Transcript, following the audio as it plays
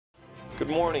Good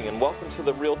morning and welcome to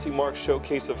the Realty Mark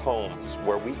Showcase of Homes,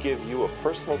 where we give you a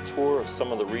personal tour of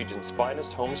some of the region's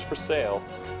finest homes for sale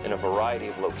in a variety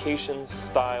of locations,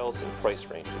 styles, and price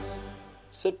ranges.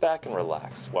 Sit back and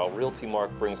relax while Realty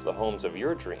Mark brings the homes of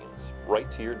your dreams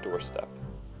right to your doorstep.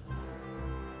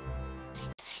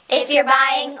 If you're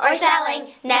buying or selling,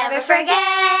 never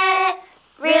forget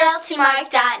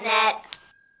RealtyMark.net.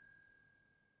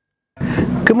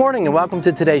 Good morning and welcome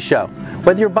to today's show.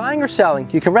 Whether you're buying or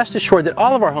selling, you can rest assured that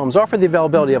all of our homes offer the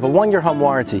availability of a 1-year home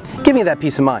warranty, giving you that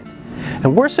peace of mind.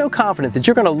 And we're so confident that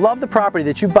you're going to love the property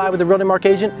that you buy with a Realty Mark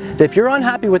agent that if you're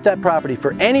unhappy with that property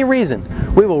for any reason,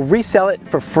 we will resell it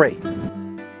for free.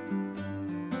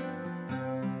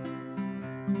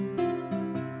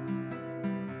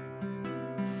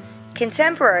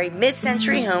 Contemporary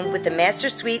mid-century home with a master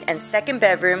suite and second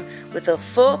bedroom with a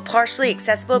full partially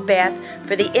accessible bath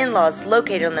for the in-laws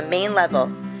located on the main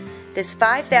level. This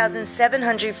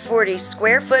 5,740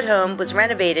 square foot home was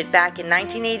renovated back in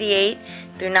 1988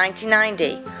 through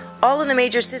 1990. All of the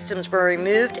major systems were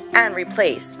removed and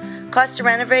replaced. Costs to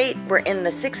renovate were in the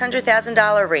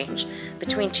 $600,000 range.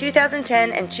 Between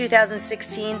 2010 and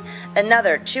 2016,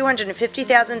 another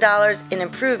 $250,000 in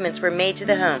improvements were made to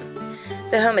the home.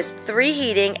 The home has 3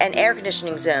 heating and air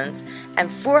conditioning zones and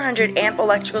 400 amp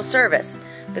electrical service.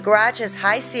 The garage has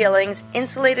high ceilings,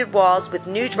 insulated walls with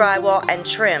new drywall and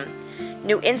trim,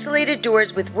 new insulated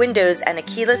doors with windows and a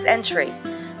keyless entry.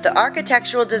 The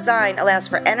architectural design allows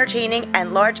for entertaining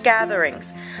and large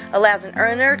gatherings, allows an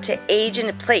owner to age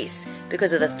in place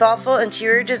because of the thoughtful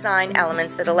interior design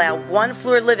elements that allow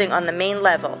one-floor living on the main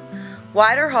level.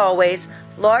 Wider hallways,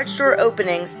 large door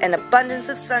openings, an abundance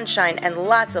of sunshine, and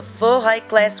lots of full-height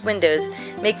glass windows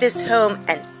make this home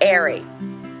an airy.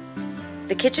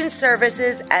 The kitchen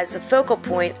services as a focal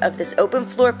point of this open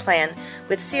floor plan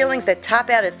with ceilings that top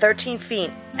out at 13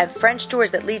 feet and French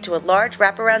doors that lead to a large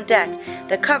wraparound deck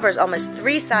that covers almost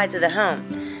 3 sides of the home.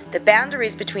 The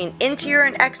boundaries between interior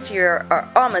and exterior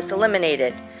are almost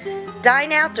eliminated.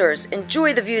 Dine outdoors,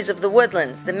 enjoy the views of the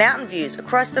woodlands, the mountain views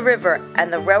across the river,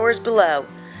 and the rowers below.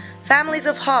 Families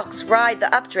of hawks ride the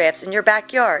updrafts in your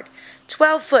backyard.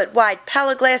 12-foot wide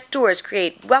pelaglass doors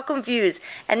create welcome views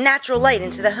and natural light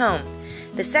into the home.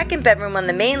 The second bedroom on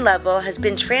the main level has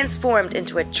been transformed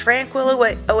into a tranquil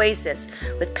oasis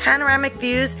with panoramic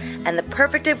views and the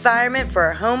perfect environment for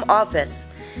a home office.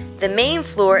 The main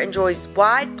floor enjoys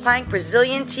wide plank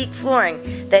Brazilian teak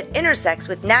flooring that intersects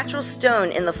with natural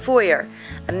stone in the foyer,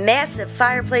 a massive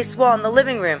fireplace wall in the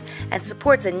living room, and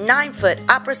supports a 9-foot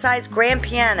opera-sized grand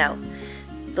piano.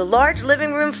 The large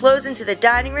living room flows into the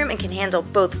dining room and can handle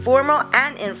both formal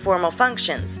and informal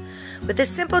functions. With a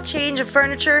simple change of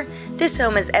furniture, this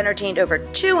home has entertained over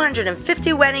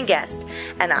 250 wedding guests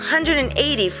and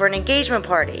 180 for an engagement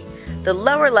party. The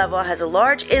lower level has a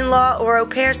large in-law or au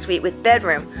pair suite with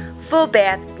bedroom, full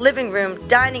bath, living room,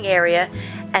 dining area,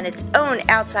 and its own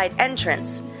outside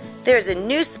entrance. There is a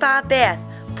new spa bath,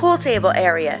 pool table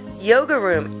area, yoga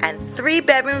room, and 3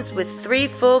 bedrooms with 3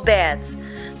 full baths.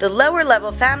 The lower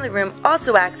level family room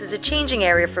also acts as a changing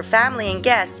area for family and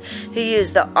guests who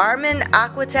use the Armin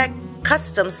Aquatech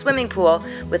custom swimming pool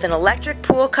with an electric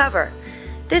pool cover.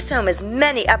 This home has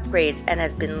many upgrades and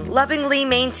has been lovingly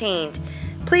maintained.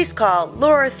 Please call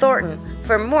Laura Thornton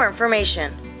for more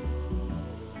information.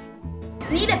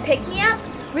 Need a pick-me-up?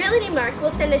 Realty Mark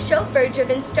will send a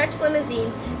chauffeur-driven stretch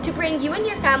limousine to bring you and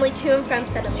your family to and from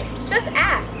settlement. Just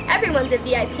ask. Everyone's a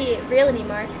VIP at Realty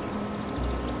Mark.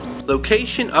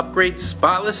 Location upgrade,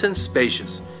 spotless and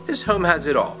spacious. This home has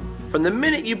it all. From the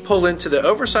minute you pull into the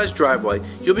oversized driveway,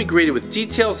 you'll be greeted with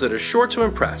details that are sure to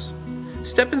impress.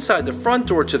 Step inside the front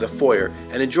door to the foyer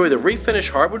and enjoy the refinished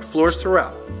hardwood floors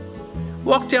throughout.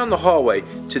 Walk down the hallway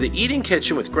to the eating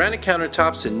kitchen with granite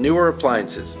countertops and newer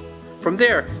appliances. From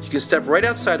there, you can step right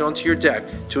outside onto your deck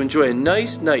to enjoy a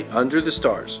nice night under the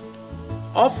stars.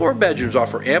 All 4 bedrooms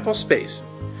offer ample space.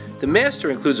 The master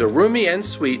includes a roomy en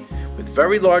suite with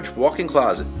very large walk-in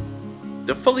closet.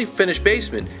 The fully finished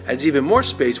basement adds even more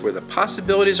space where the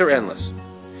possibilities are endless.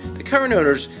 The current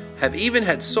owners have even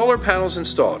had solar panels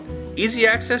installed. Easy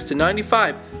access to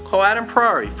 95. Call Adam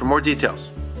Priory for more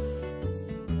details.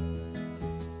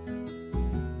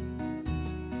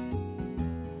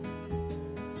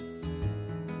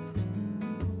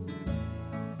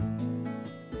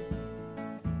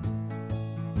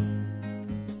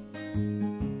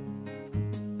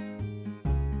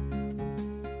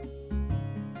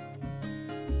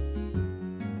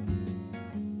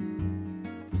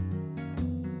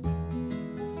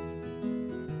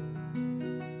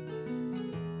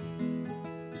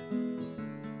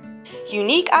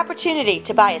 Unique opportunity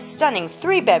to buy a stunning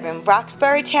 3-bedroom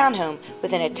Roxbury townhome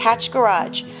with an attached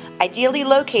garage, ideally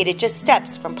located just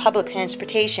steps from public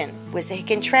transportation,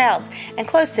 Wissahickon trails, and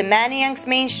close to Manayunk's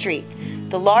Main Street.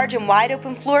 The large and wide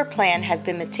open floor plan has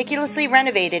been meticulously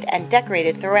renovated and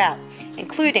decorated throughout,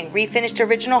 including refinished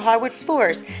original hardwood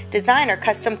floors, designer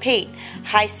custom paint,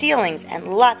 high ceilings,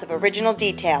 and lots of original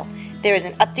detail. There is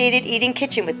an updated eating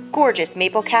kitchen with gorgeous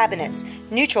maple cabinets,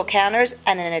 neutral counters,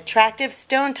 and an attractive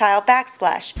stone tile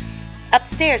backsplash.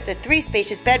 Upstairs, the 3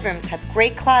 spacious bedrooms have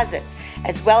great closets,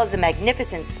 as well as a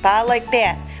magnificent spa-like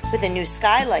bath with a new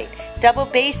skylight, double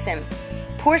basin,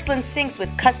 porcelain sinks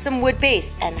with custom wood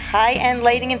base and high-end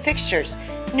lighting and fixtures,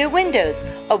 new windows,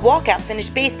 a walkout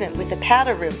finished basement with a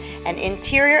powder room, and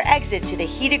interior exit to the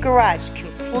heated garage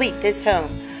complete this home.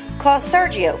 Call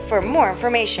Sergio for more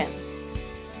information.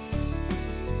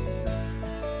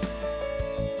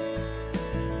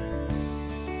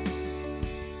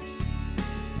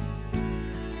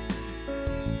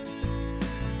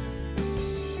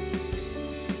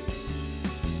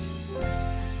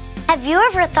 Have you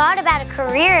ever thought about a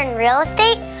career in real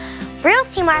estate?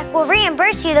 Realty Mark will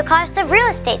reimburse you the cost of real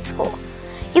estate school.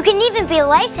 You can even be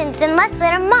licensed in less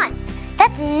than a month.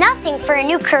 That's nothing for a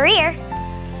new career.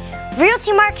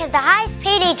 Realty Mark has the highest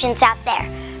paid agents out there.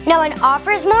 No one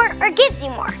offers more or gives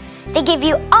you more. They give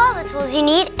you all the tools you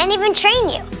need and even train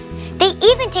you. They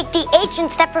even take the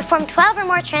agents that perform 12 or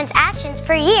more transactions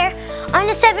per year on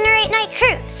a 7 or 8 night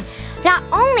cruise. Not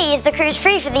only is the cruise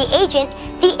free for the agent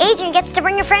gets to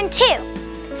bring a friend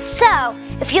too. So,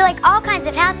 if you like all kinds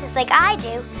of houses like I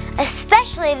do,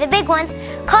 especially the big ones,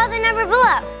 call the number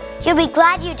below. You'll be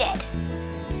glad you did.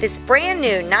 This brand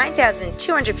new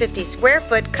 9,250 square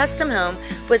foot custom home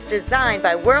was designed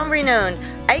by world-renowned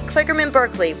Ike Klickerman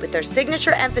Berkeley with their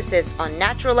signature emphasis on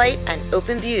natural light and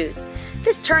open views.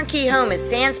 This turnkey home is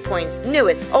Sands Point's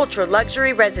newest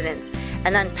ultra-luxury residence,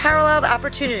 an unparalleled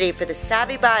opportunity for the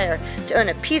savvy buyer to own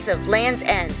a piece of Land's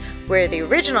End, where the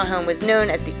original home was known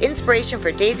as the inspiration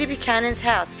for Daisy Buchanan's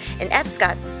house in F.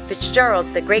 Scott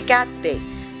Fitzgerald's The Great Gatsby.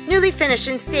 Newly finished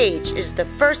and staged, it is the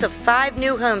first of 5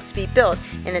 new homes to be built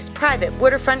in this private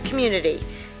waterfront community.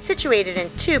 Situated in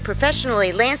 2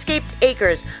 professionally landscaped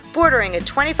acres bordering a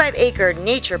 25-acre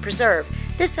nature preserve,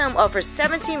 this home offers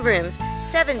 17 rooms,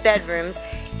 7 bedrooms,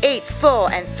 8 full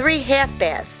and 3 half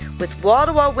baths, with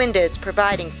wall-to-wall windows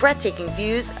providing breathtaking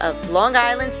views of Long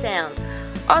Island Sound.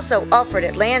 Also offered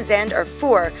at Land's End are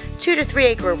 4 2 to 3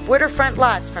 acre waterfront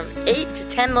lots from $8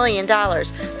 to $10 million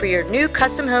for your new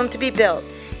custom home to be built.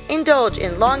 Indulge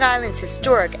in Long Island's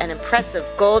historic and impressive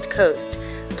Gold Coast.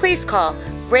 Please call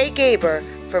Ray Gaber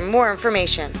for more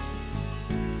information.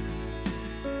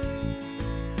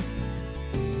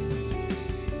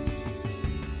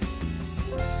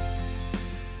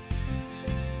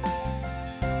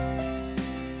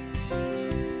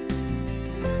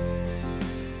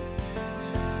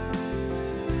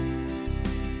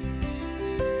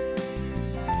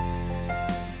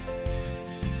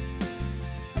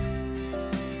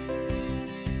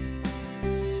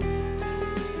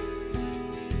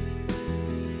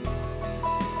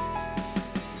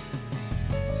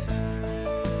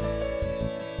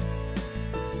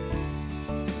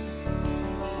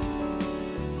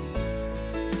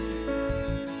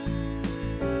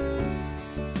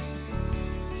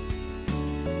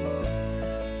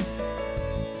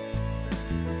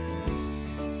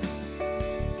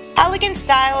 Elegant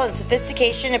style and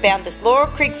sophistication abound this Laurel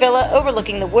Creek villa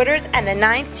overlooking the waters and the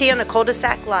 9th tee on a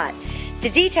cul-de-sac lot. The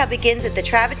detail begins at the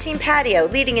travertine patio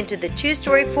leading into the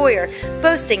 2-story foyer,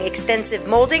 boasting extensive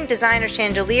molding, designer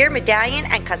chandelier, medallion,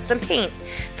 and custom paint.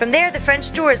 From there, the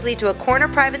French doors lead to a corner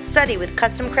private study with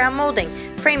custom crown molding,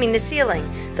 framing the ceiling.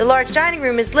 The large dining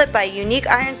room is lit by a unique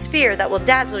iron sphere that will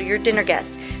dazzle your dinner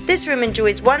guests. This room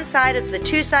enjoys one side of the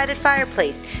 2-sided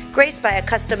fireplace, graced by a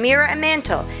custom mirror and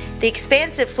mantel. The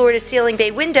expansive floor-to-ceiling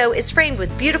bay window is framed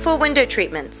with beautiful window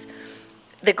treatments.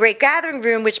 The great gathering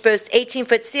room, which boasts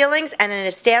 18-foot ceilings and an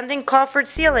astounding coffered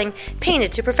ceiling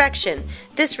painted to perfection.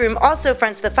 This room also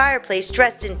fronts the fireplace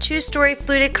dressed in 2-story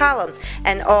fluted columns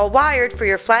and all wired for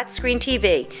your flat-screen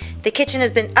TV. The kitchen has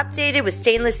been updated with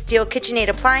stainless steel KitchenAid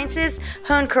appliances,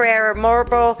 honed Carrara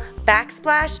marble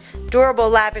backsplash, durable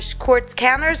lavish quartz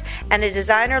counters, and a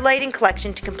designer lighting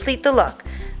collection to complete the look.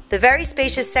 The very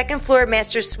spacious second-floor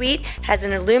master suite has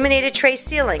an illuminated tray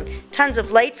ceiling, tons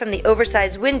of light from the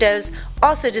oversized windows,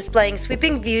 also displaying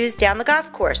sweeping views down the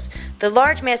golf course. The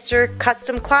large master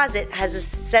custom closet has a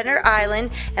center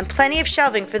island and plenty of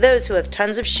shelving for those who have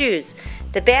tons of shoes.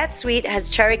 The bath suite has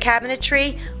cherry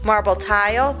cabinetry, marble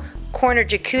tile, corner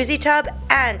jacuzzi tub,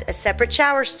 and a separate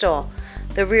shower stall.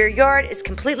 The rear yard is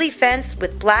completely fenced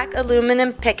with black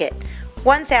aluminum picket,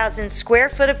 1,000 square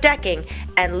foot of decking,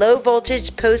 and low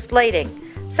voltage post lighting.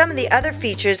 Some of the other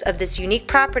features of this unique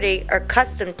property are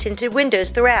custom tinted windows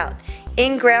throughout,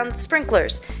 in-ground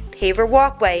sprinklers, paver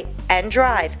walkway and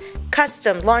drive,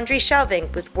 custom laundry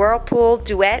shelving with Whirlpool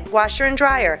Duet washer and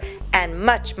dryer, and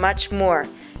much, much more.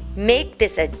 Make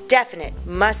this a definite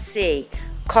must-see.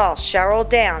 Call Cheryl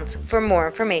Downs for more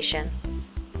information.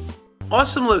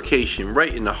 Awesome location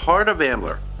right in the heart of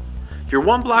Ambler. You're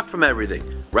one block from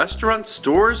everything. Restaurants,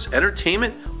 stores,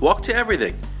 entertainment, walk to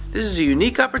everything. This is a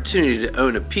unique opportunity to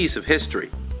own a piece of history.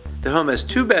 The home has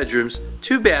 2 bedrooms,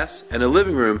 2 baths, and a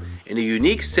living room in a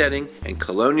unique setting and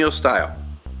colonial style.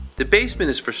 The basement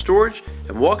is for storage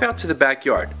and walk out to the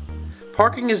backyard.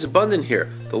 Parking is abundant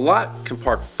here. The lot can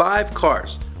park 5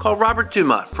 cars. Call Robert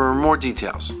Dumont for more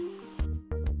details.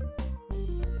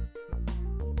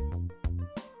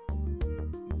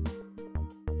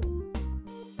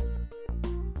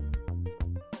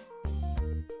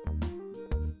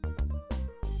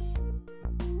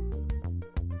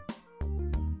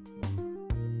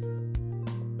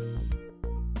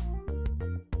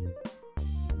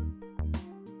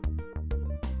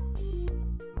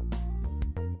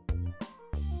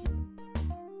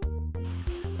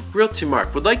 Realty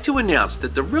Mark would like to announce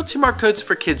that the Realty Mark Coats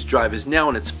for Kids drive is now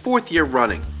in its 4th year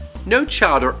running. No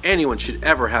child or anyone should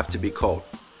ever have to be cold.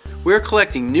 We are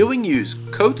collecting new and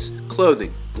used coats,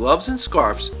 clothing, gloves, and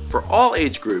scarves for all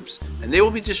age groups, and they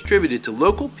will be distributed to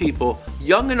local people,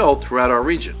 young and old, throughout our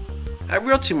region. At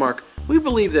Realty Mark, we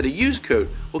believe that a used coat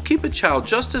will keep a child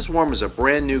just as warm as a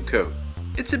brand new coat.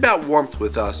 It's about warmth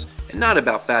with us and not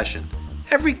about fashion.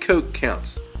 Every coat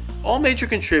counts. All major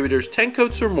contributors, 10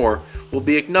 coats or more, will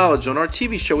be acknowledged on our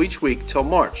TV show each week till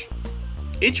March.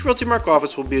 Each Realty Mark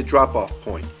office will be a drop-off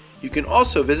point. You can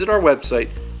also visit our website,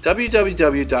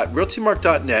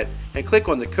 www.realtymark.net, and click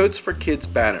on the Coats for Kids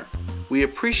banner. We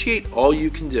appreciate all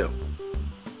you can do.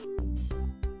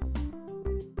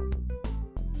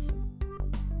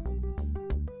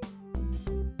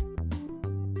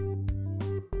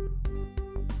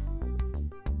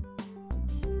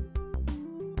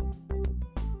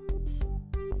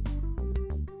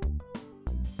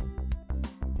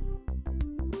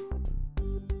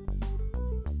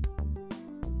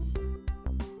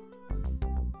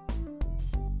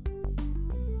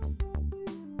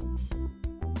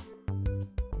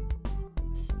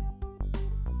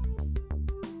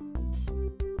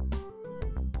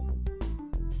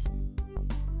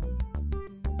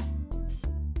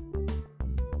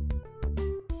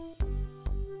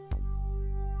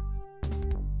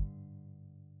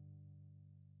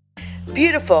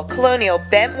 Beautiful colonial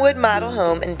bentwood model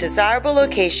home in desirable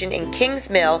location in Kings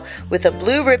Mill with a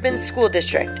blue ribbon school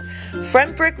district.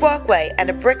 Front brick walkway and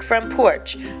a brick front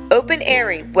porch. Open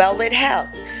airy, well-lit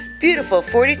house. Beautiful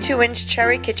 42-inch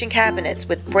cherry kitchen cabinets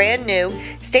with brand new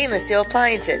stainless steel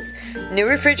appliances. New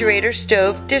refrigerator,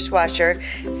 stove, dishwasher,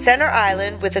 center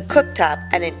island with a cooktop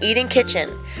and an eating kitchen.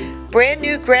 Brand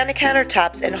new granite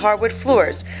countertops and hardwood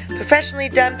floors, professionally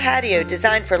done patio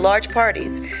designed for large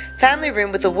parties, family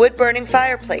room with a wood-burning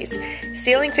fireplace,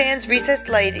 ceiling fans, recessed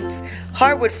lights,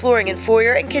 hardwood flooring in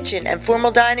foyer and kitchen and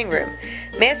formal dining room,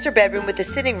 master bedroom with a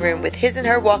sitting room with his and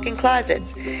her walk-in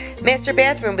closets, master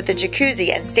bathroom with a jacuzzi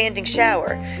and standing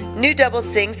shower, new double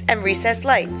sinks and recessed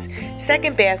lights,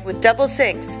 second bath with double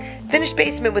sinks, finished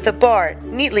basement with a bar,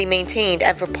 neatly maintained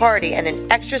and for party and an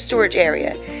extra storage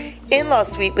area, in-law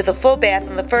suite with a full bath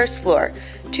on the first floor,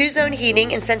 2-zone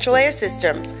heating and central air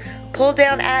systems,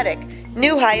 pull-down attic,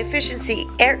 new high-efficiency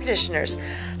air conditioners,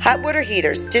 hot water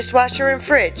heaters, dishwasher and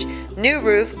fridge, new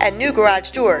roof and new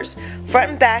garage doors,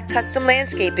 front and back custom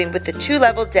landscaping with the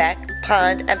 2-level deck,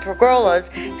 pond, and pergolas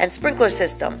and sprinkler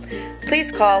system. Please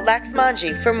call Lax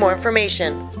Manji for more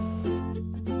information.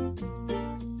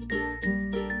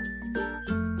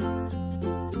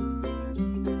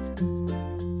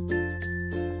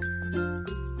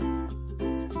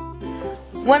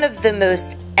 One of the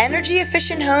most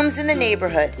energy-efficient homes in the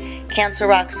neighborhood, Council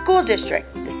Rock School District.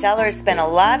 The seller has spent a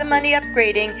lot of money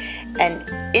upgrading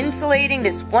and insulating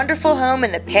this wonderful home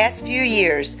in the past few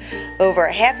years. Over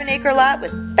a half-an-acre lot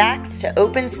with backs to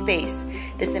open space.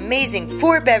 This amazing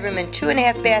 4-bedroom and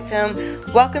 2.5-bath home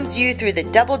welcomes you through the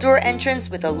double-door entrance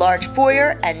with a large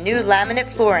foyer and new laminate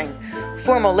flooring.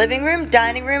 Formal living room,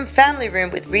 dining room, family room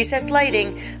with recessed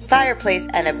lighting, fireplace,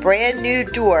 and a brand new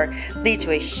door lead to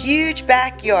a huge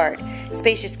backyard.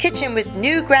 Spacious kitchen with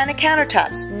new granite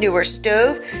countertops, newer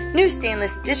stove, new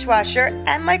stainless dishwasher,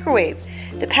 and microwave.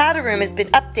 The powder room has been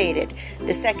updated.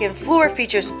 The second floor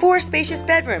features 4 spacious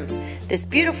bedrooms. This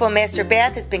beautiful master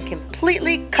bath has been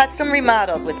completely custom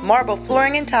remodeled with marble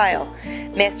flooring and tile.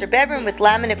 Master bedroom with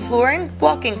laminate flooring,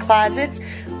 walk-in closets,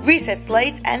 recessed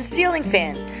lights, and ceiling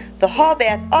fan. The hall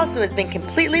bath also has been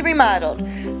completely remodeled.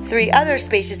 3 other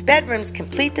spacious bedrooms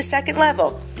complete the second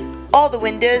level. All the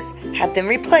windows have been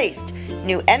replaced.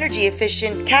 New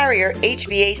energy-efficient Carrier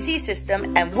HVAC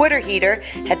system and water heater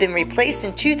have been replaced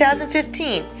in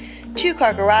 2015.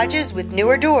 2-car garages with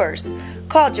newer doors.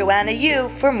 Call Joanna Yu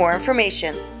for more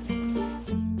information.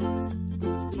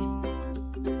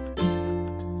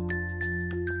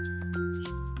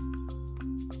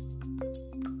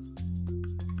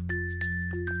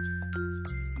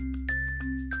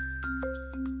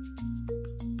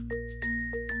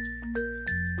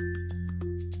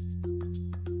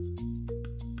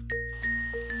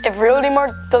 If Realty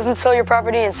Mark doesn't sell your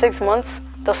property in 6 months,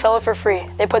 they'll sell it for free.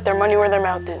 They put their money where their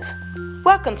mouth is.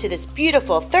 Welcome to this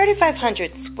beautiful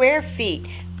 3,500 square feet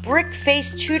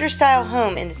brick-faced Tudor-style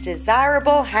home in its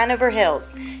desirable Hanover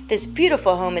Hills. This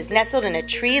beautiful home is nestled in a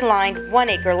tree-lined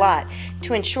 1-acre lot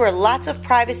to ensure lots of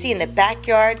privacy in the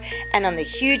backyard and on the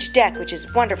huge deck, which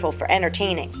is wonderful for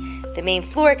entertaining. The main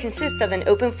floor consists of an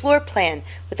open floor plan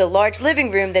with a large living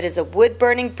room that is a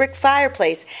wood-burning brick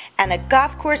fireplace and a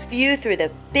golf course view through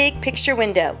the big picture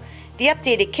window. The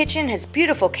updated kitchen has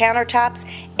beautiful countertops,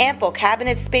 ample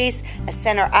cabinet space, a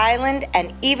center island,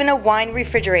 and even a wine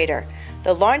refrigerator.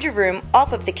 The laundry room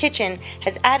off of the kitchen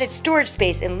has added storage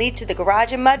space and leads to the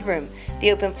garage and mudroom.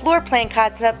 The open floor plan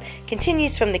concept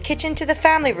continues from the kitchen to the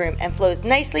family room and flows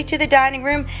nicely to the dining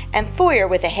room and foyer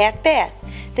with a half bath.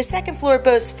 The second floor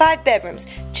boasts 5 bedrooms,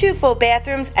 2 full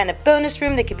bathrooms, and a bonus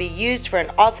room that can be used for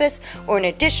an office or an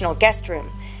additional guest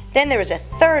room. Then there is a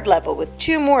third level with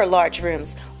 2 more large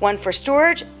rooms, one for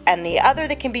storage and the other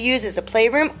that can be used as a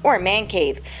playroom or a man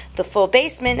cave. The full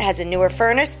basement has a newer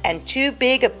furnace and 2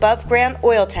 big above-ground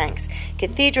oil tanks,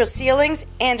 cathedral ceilings,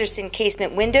 Anderson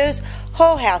casement windows,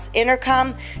 whole house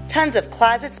intercom, tons of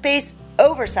closet space,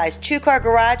 oversized 2-car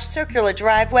garage, circular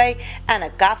driveway, and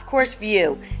a golf course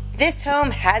view. This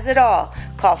home has it all.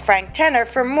 Call Frank Tenner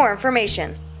for more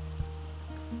information.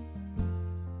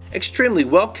 Extremely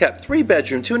well-kept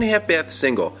 3-bedroom, 2.5-bath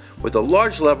single with a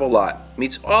large level lot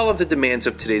meets all of the demands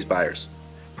of today's buyers.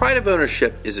 Pride of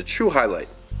ownership is a true highlight.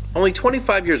 Only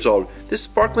 25 years old, this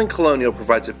sparkling colonial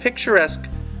provides a picturesque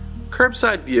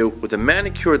curbside view with a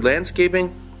manicured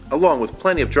landscaping along with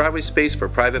plenty of driveway space for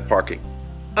private parking.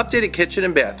 Updated kitchen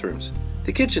and bathrooms.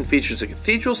 The kitchen features a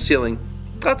cathedral ceiling,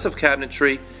 lots of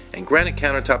cabinetry, and granite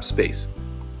countertop space.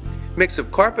 Mix of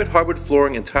carpet, hardwood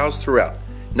flooring, and tiles throughout.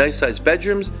 Nice sized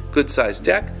bedrooms, good sized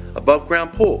deck, above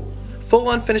ground pool.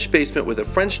 Full unfinished basement with a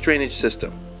French drainage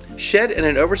system. Shed and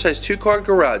an oversized 2-car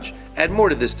garage add more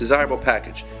to this desirable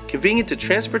package. Convenient to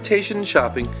transportation and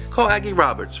shopping. Call Aggie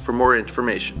Roberts for more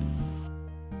information.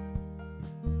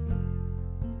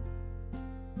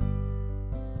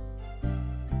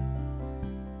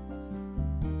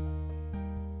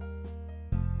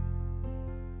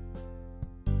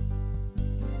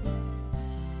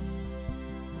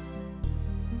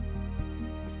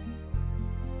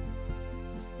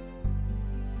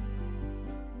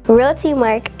 Realty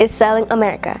Mark is selling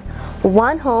America,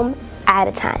 one home at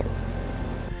a time.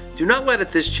 Do not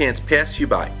let this chance pass you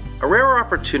by. A rare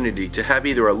opportunity to have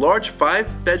either a large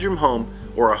 5-bedroom home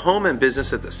or a home and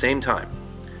business at the same time.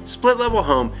 Split-level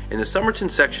home in the Somerton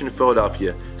section of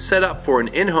Philadelphia, set up for an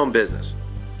in-home business.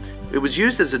 It was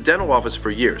used as a dental office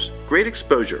for years. Great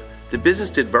exposure. The business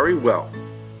did very well.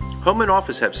 Home and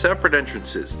office have separate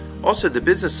entrances. Also, the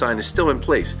business sign is still in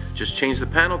place. Just change the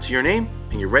panel to your name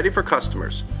and you're ready for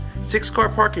customers. 6-car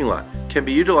parking lot can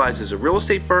be utilized as a real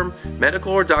estate firm,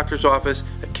 medical or doctor's office,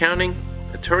 accounting,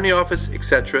 attorney office,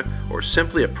 etc., or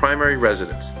simply a primary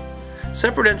residence.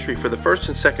 Separate entry for the first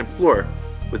and second floor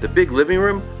with a big living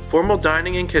room, formal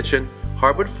dining and kitchen,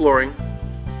 hardwood flooring,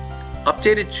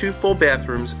 updated 2 full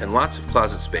bathrooms, and lots of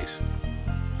closet space.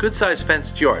 Good sized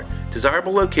fenced yard,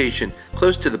 desirable location,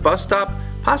 close to the bus stop,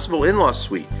 possible in-law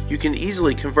suite. You can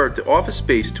easily convert the office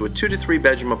space to a 2 to 3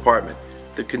 bedroom apartment.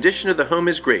 The condition of the home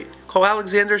is great. Call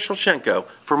Alexander Shulchenko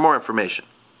for more information.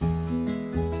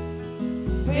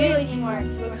 Realty Mark,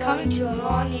 we're coming to a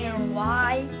lawn near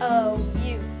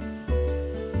YOU.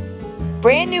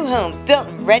 Brand new home built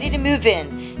and ready to move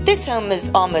in. This home is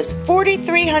almost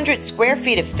 4,300 square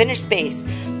feet of finished space.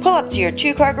 Pull up to your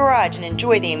 2-car garage and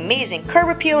enjoy the amazing curb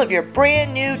appeal of your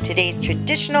brand new today's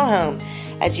traditional home.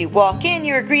 As you walk in,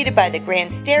 you are greeted by the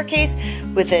grand staircase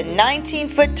with a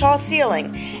 19-foot tall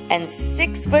ceiling and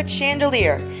 6-foot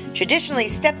chandelier. Traditionally,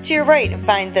 step to your right and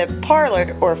find the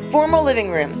parlor or formal living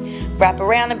room. Wrap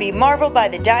around and be marveled by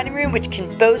the dining room, which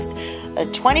can boast a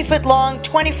 20-foot long,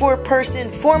 24-person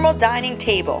formal dining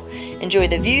table. Enjoy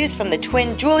the views from the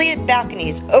twin Juliet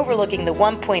balconies overlooking the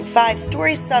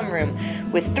 1.5-story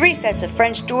sunroom with 3 sets of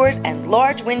French doors and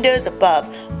large windows above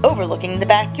overlooking the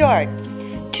backyard.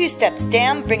 2 steps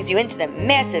down brings you into the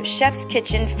massive chef's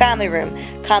kitchen family room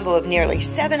combo of nearly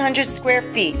 700 square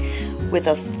feet with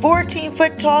a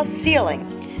 14-foot tall ceiling.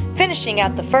 Finishing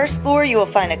out the first floor, you will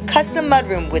find a custom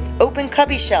mudroom with open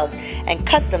cubby shelves and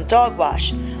custom dog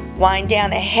wash. Wind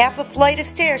down a half a flight of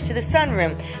stairs to the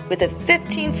sunroom with a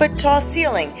 15-foot tall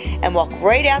ceiling and walk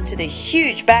right out to the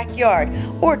huge backyard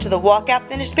or to the walkout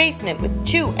finished basement with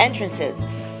 2 entrances.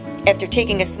 After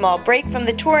taking a small break from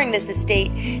the touring this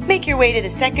estate, make your way to the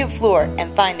 2nd floor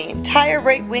and find the entire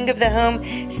right wing of the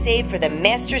home save for the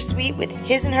master suite with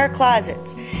his and her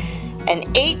closets. An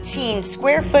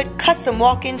 18-square-foot custom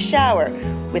walk-in shower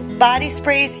with body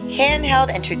sprays,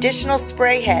 handheld and traditional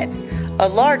spray heads, a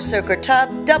large soaker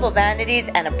tub, double vanities,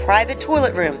 and a private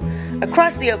toilet room.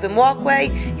 Across the open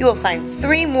walkway, you will find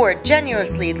 3 more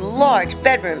generously large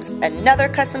bedrooms, another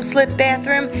custom slip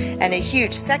bathroom, and a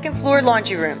huge 2nd-floor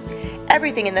laundry room.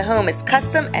 Everything in the home is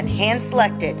custom and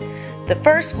hand-selected. The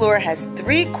first floor has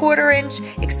 3/4-inch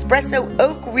espresso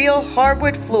oak real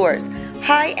hardwood floors,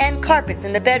 high-end carpets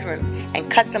in the bedrooms, and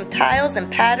custom tiles and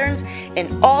patterns in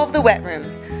all of the wet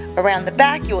rooms. Around the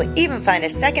back, you will even find a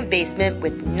 2nd basement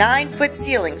with 9-foot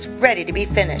ceilings ready to be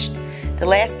finished. The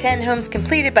last 10 homes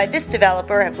completed by this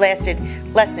developer have lasted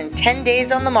less than 10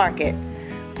 days on the market.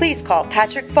 Please call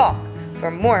Patrick Falk for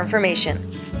more information.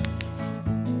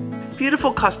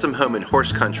 Beautiful custom home in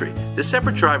horse country. The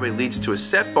separate driveway leads to a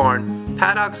set barn,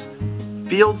 paddocks,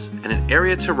 fields, and an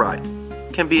area to ride.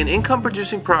 Can be an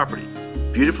income-producing property.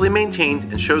 Beautifully maintained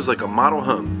and shows like a model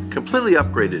home. Completely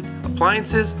upgraded.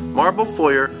 Appliances, marble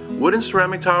foyer, wood and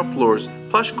ceramic tile floors,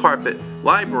 plush carpet,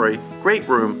 library, great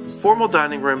room, formal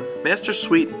dining room, master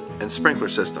suite, and sprinkler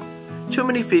system. Too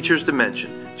many features to mention.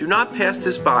 Do not pass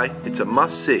this by. It's a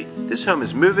must-see. This home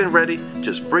is move-in ready.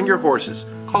 Just bring your horses.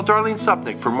 Call Darlene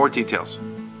Supnick for more details.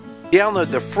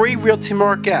 Download the free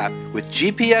RealtyMark app with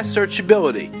GPS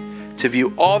searchability to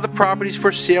view all the properties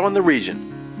for sale in the region.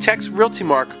 Text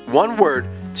RealtyMark one word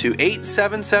to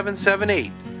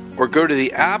 87778 or go to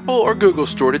the Apple or Google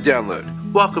store to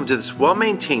download. Welcome to this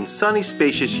well-maintained, sunny,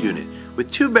 spacious unit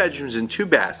with 2 bedrooms and 2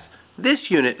 baths.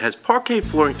 This unit has parquet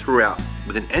flooring throughout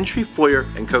with an entry foyer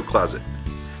and coat closet.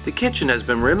 The kitchen has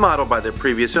been remodeled by the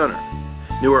previous owner.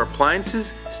 Newer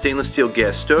appliances, stainless steel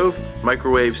gas stove,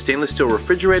 microwave, stainless steel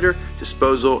refrigerator,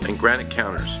 disposal, and granite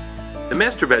counters. The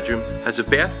master bedroom has a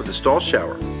bath with a stall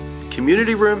shower,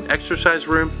 community room, exercise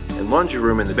room, and laundry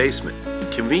room in the basement,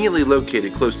 conveniently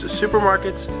located close to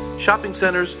supermarkets, shopping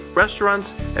centers,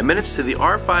 restaurants, and minutes to the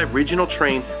R5 regional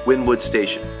train Wynwood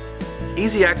station.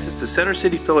 Easy access to Center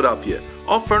City, Philadelphia.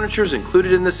 All furniture is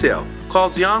included in the sale. Call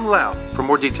Xiang Lao for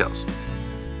more details.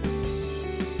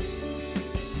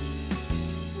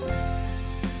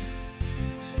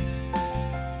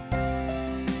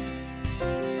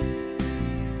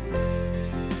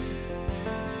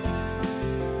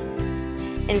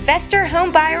 Investor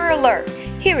home buyer alert.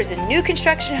 Here is a new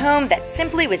construction home that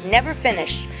simply was never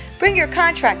finished. Bring your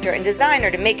contractor and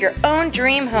designer to make your own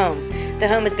dream home. The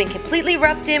home has been completely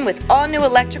roughed in with all new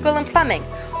electrical and plumbing.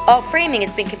 All framing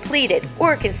has been completed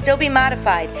or can still be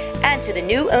modified and to the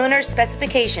new owner's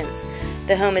specifications.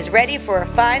 The home is ready for a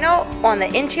final on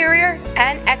the interior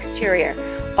and exterior.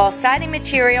 All siding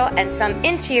material and some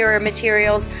interior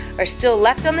materials are still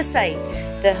left on the site.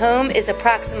 The home is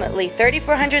approximately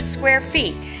 3,400 square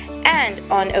feet and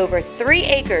on over 3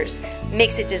 acres,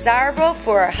 makes it desirable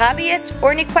for a hobbyist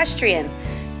or an equestrian.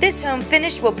 This home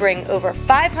finished will bring over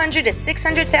 $500,000 to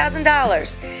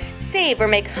 $600,000. Save or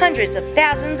make hundreds of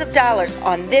thousands of dollars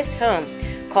on this home.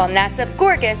 Call Nassif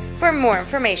Gorgas for more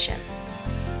information.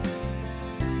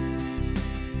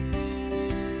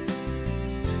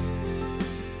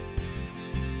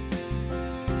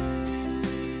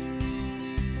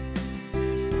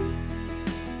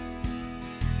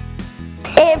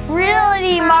 If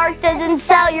Realty Mark doesn't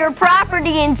sell your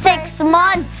property in 6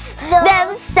 months,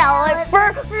 then sell it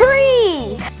for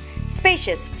free.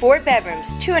 Spacious 4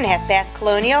 bedrooms, 2.5 bath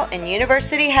colonial in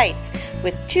University Heights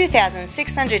with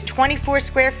 2,624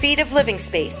 square feet of living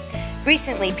space.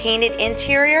 Recently painted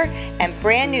interior and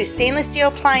brand new stainless steel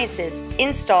appliances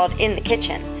installed in the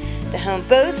kitchen. The home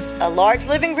boasts a large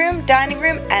living room, dining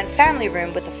room, and family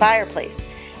room with a fireplace.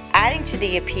 Adding to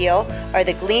the appeal are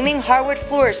the gleaming hardwood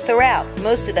floors throughout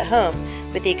most of the home,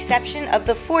 with the exception of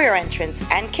the foyer entrance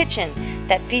and kitchen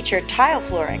that feature tile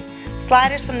flooring.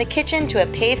 Sliders from the kitchen to a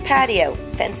paved patio,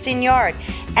 fenced-in yard,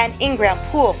 and in-ground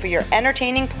pool for your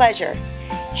entertaining pleasure.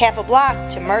 Half a block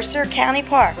to Mercer County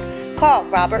Park. Call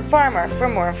Robert Farmer for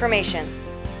more information.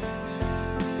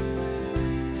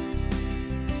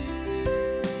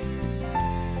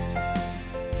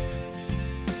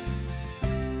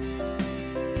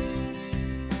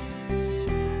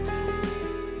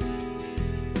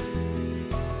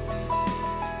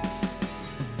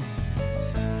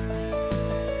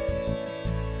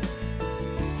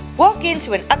 Walk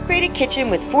into an upgraded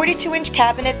kitchen with 42-inch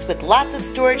cabinets with lots of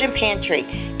storage and pantry,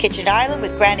 kitchen island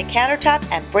with granite countertop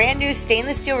and brand new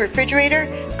stainless steel refrigerator,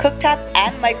 cooktop,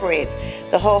 and microwave.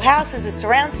 The whole house has a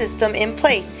surround system in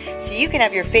place so you can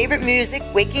have your favorite music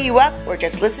waking you up or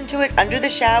just listen to it under the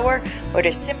shower or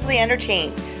to simply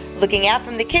entertain. Looking out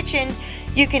from the kitchen,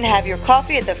 you can have your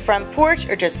coffee at the front porch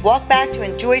or just walk back to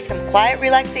enjoy some quiet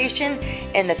relaxation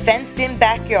in the fenced-in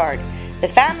backyard. The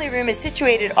family room is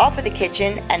situated off of the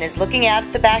kitchen and is looking out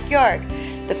at the backyard.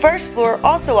 The first floor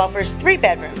also offers 3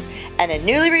 bedrooms and a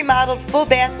newly remodeled full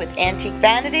bath with antique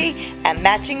vanity and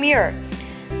matching mirror.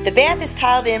 The bath is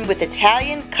tiled in with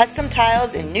Italian custom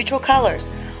tiles in neutral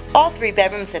colors. All 3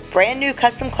 bedrooms have brand new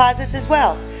custom closets as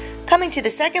well. Coming to the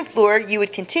second floor, you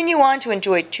would continue on to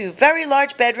enjoy 2 very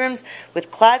large bedrooms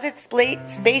with closet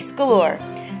space galore.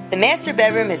 The master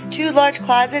bedroom has 2 large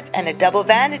closets and a double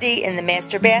vanity in the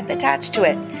master bath attached to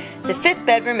it. The 5th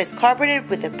bedroom is carpeted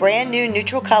with a brand new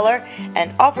neutral color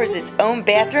and offers its own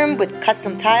bathroom with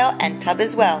custom tile and tub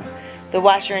as well. The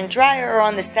washer and dryer are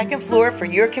on the 2nd floor for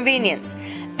your convenience.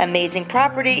 Amazing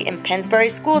property in Pennsbury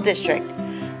School District.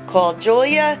 Call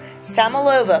Julia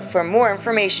Samalova for more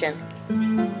information.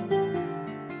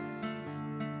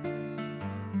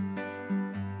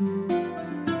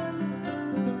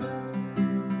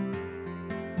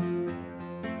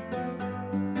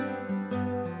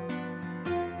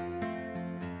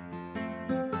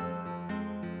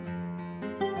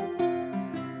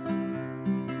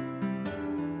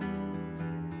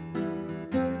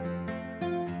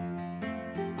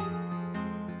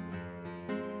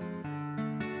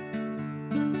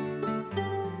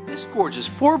 This gorgeous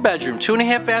 4-bedroom,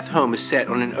 2.5-bath home is set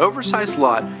on an oversized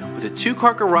lot with a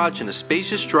 2-car garage and a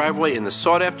spacious driveway in the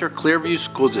sought-after Clearview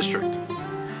School District.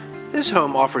 This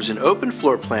home offers an open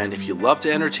floor plan if you love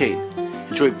to entertain.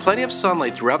 Enjoy plenty of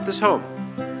sunlight throughout this home.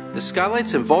 The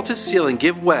skylights and vaulted ceiling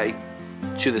give way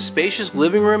to the spacious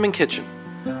living room and kitchen.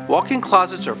 Walk-in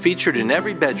closets are featured in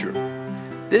every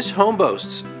bedroom. This home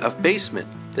boasts a basement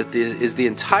that is the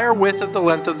entire width of the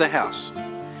length of the house,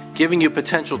 giving you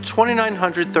potential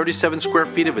 2,937 square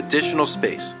feet of additional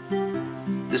space.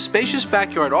 The spacious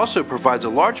backyard also provides a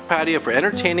large patio for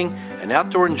entertaining and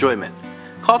outdoor enjoyment.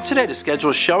 Call today to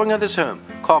schedule a showing of this home.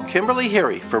 Call Kimberly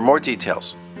Heary for more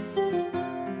details.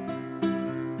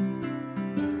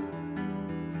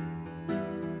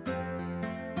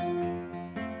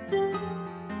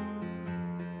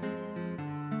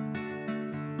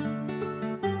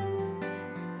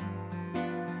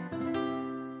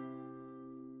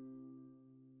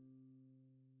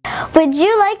 Would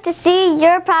you like to see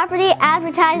your property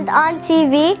advertised on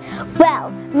TV?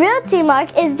 Well, Realty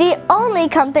Mark is the only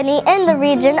company in the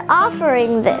region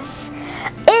offering this.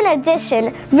 In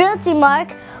addition, Realty Mark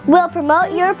will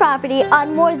promote your property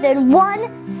on more than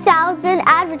 1,000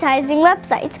 advertising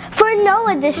websites for no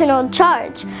additional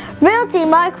charge. Realty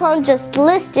Mark won't just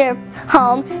list your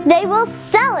home, they will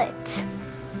sell it.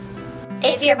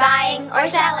 If you're buying or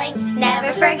selling,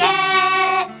 never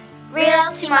forget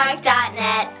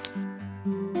RealtyMark.net.